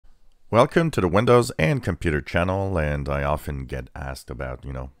Welcome to the Windows and Computer channel, and I often get asked about,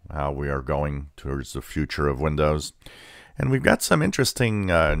 how we are going towards the future of Windows. And we've got some interesting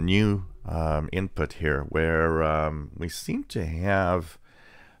new input here where we seem to have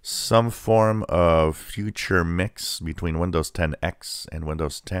some form of future mix between Windows 10 X and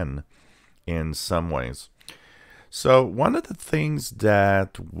Windows 10 in some ways. So one of the things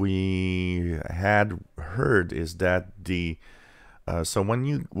that we had heard is that so when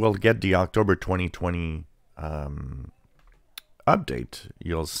you will get the October 2020 update,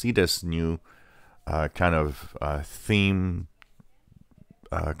 you'll see this new kind of theme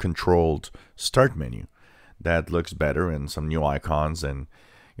controlled start menu that looks better and some new icons. And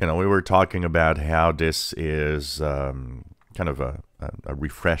we were talking about how this is kind of a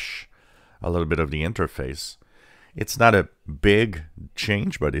refresh, a little bit of the interface. It's not a big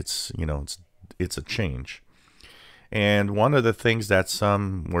change, but it's a change. And one of the things that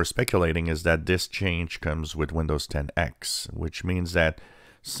some were speculating is that this change comes with Windows 10 X, which means that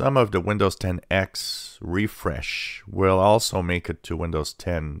some of the Windows 10 X refresh will also make it to Windows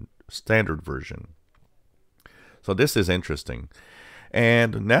 10 standard version. So this is interesting.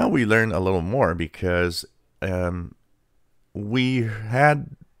 And now we learn a little more because we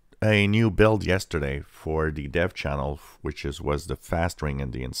had a new build yesterday for the dev channel, which was the fast ring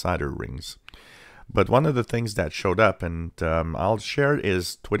and the insider rings. But one of the things that showed up, and I'll share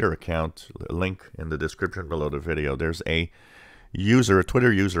his Twitter account, link in the description below the video. There's a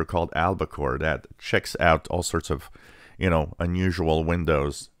Twitter user called Albacore that checks out all sorts of, unusual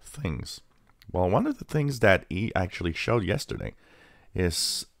Windows things. Well, one of the things that he actually showed yesterday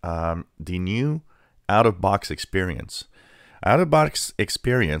is the new out-of-box experience. Out-of-box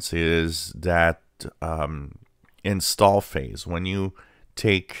experience is that install phase when you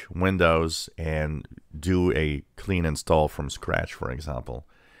take Windows and do a clean install from scratch, for example.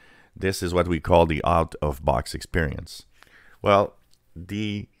 This is what we call the out-of-box experience. Well,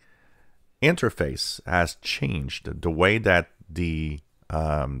 the interface has changed. The way that the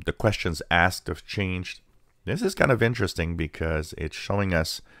questions asked have changed. This is kind of interesting because it's showing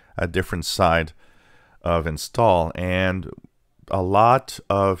us a different side of install, and a lot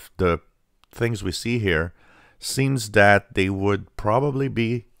of the things we see here seems that they would probably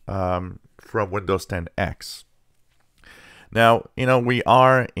be from Windows 10 X. Now, we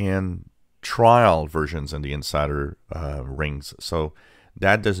are in trial versions in the insider rings, so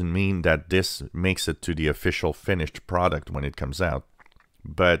that doesn't mean that this makes it to the official finished product when it comes out.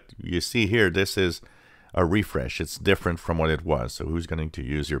 But you see here, this is a refresh. It's different from what it was. So who's going to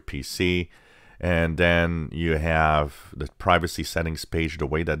use your PC? And then you have the privacy settings page. The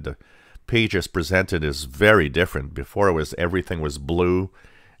way that the page is presented is very different. Before everything was blue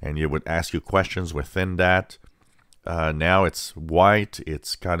and you would ask you questions within that. Now it's white.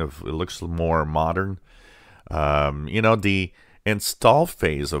 It looks more modern. The install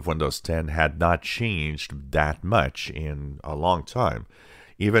phase of Windows 10 had not changed that much in a long time.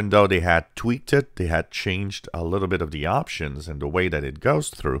 Even though they had tweaked it, they had changed a little bit of the options and the way that it goes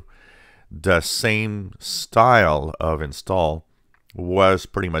through. The same style of install was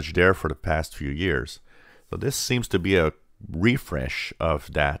pretty much there for the past few years. So this seems to be a refresh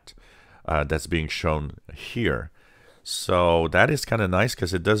of that that's being shown here. So that is kind of nice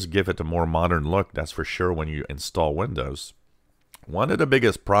because it does give it a more modern look, that's for sure, when you install Windows. One of the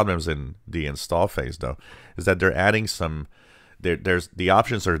biggest problems in the install phase, though, is that they're adding there's the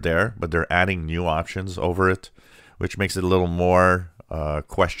options are there, but they're adding new options over it, which makes it a little more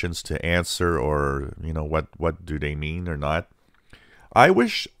questions to answer, or what do they mean or not. I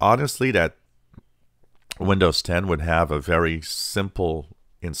wish, honestly, that Windows 10 would have a very simple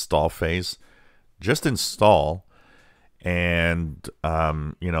install phase. Just install and,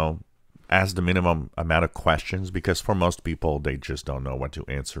 ask the minimum amount of questions, because for most people, they just don't know what to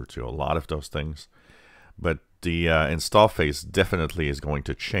answer to a lot of those things. But the install phase definitely is going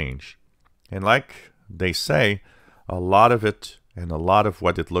to change. And like they say, a lot of it and a lot of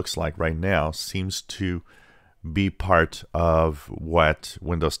what it looks like right now seems to be part of what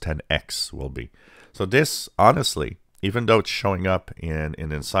Windows 10 X will be. So this, honestly, even though it's showing up in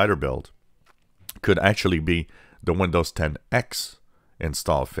an insider build, could actually be the Windows 10 X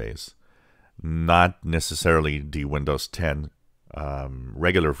install phase, not necessarily the Windows 10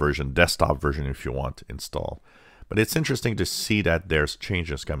 regular version, desktop version if you want, install. But it's interesting to see that there's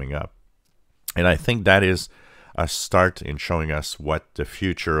changes coming up. And I think that is a start in showing us what the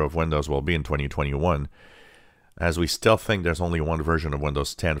future of Windows will be in 2021, as we still think there's only one version of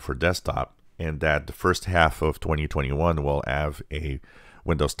Windows 10 for desktop, and that the first half of 2021 will have a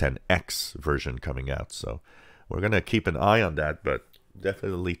Windows 10 X version coming out. So we're going to keep an eye on that, but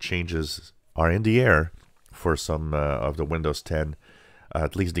definitely changes are in the air for some of the Windows 10,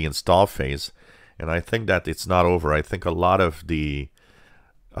 at least the install phase. And I think that it's not over. I think a lot of the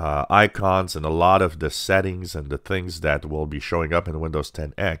icons and a lot of the settings and the things that will be showing up in Windows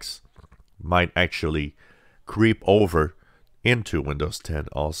 10 X might actually creep over into Windows 10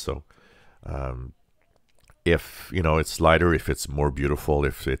 also. If it's lighter, if it's more beautiful,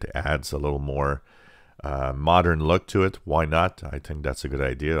 if it adds a little more modern look to it, why not? I think that's a good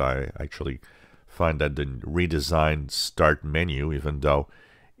idea. I actually find that the redesigned start menu, even though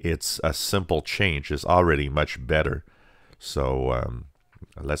it's a simple change, is already much better. So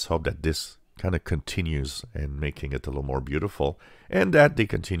let's hope that this kind of continues and making it a little more beautiful, and that they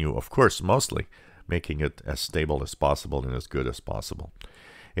continue, of course, mostly making it as stable as possible and as good as possible.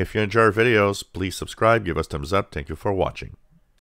 If you enjoy our videos, please subscribe, give us thumbs up. Thank you for watching.